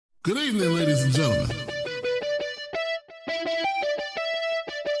Good evening, ladies and gentlemen.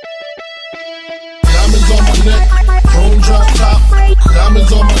 Diamonds on my neck, chrome drop top.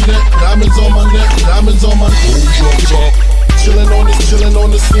 Diamonds on my neck, diamonds on my neck, diamonds on my chrome drop top. Chillin' on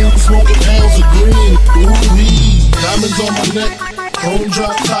the scene, smoking pounds of green. Ooh-wee. Diamonds on my neck, chrome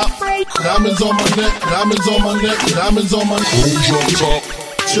drop top. Diamonds on my neck, diamonds on my neck, diamonds on my chrome drop top.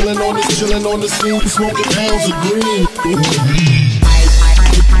 Chillin' on the scene, smoking pounds of green. Ooh-wee.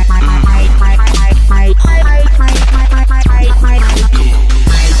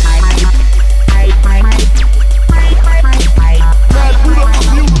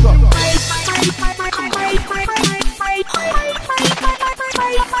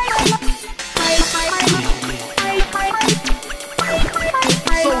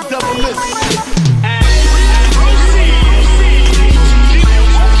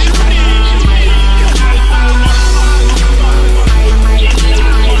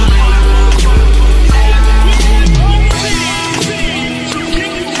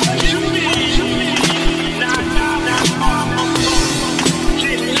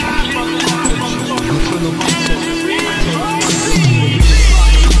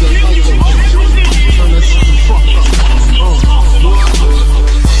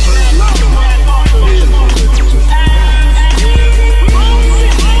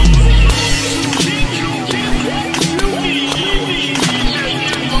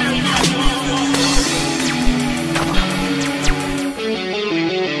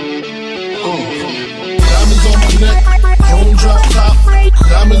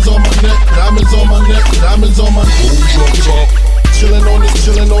 Diamonds on my neck, diamonds on my neck, diamonds on my drop top.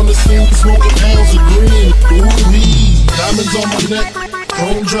 Chillin' on the scene, smoking pounds of green. Ooh-wee. Diamonds on my neck,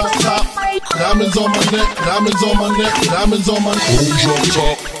 chrome drop top. Diamonds on my neck, diamonds on my neck, diamonds on my drop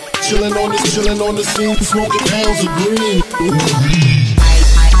top. Chillin' on the scene, smoking pounds of green. Ooh-wee.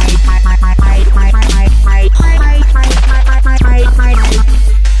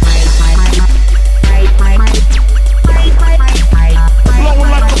 Blowing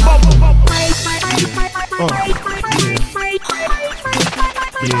like a bubble.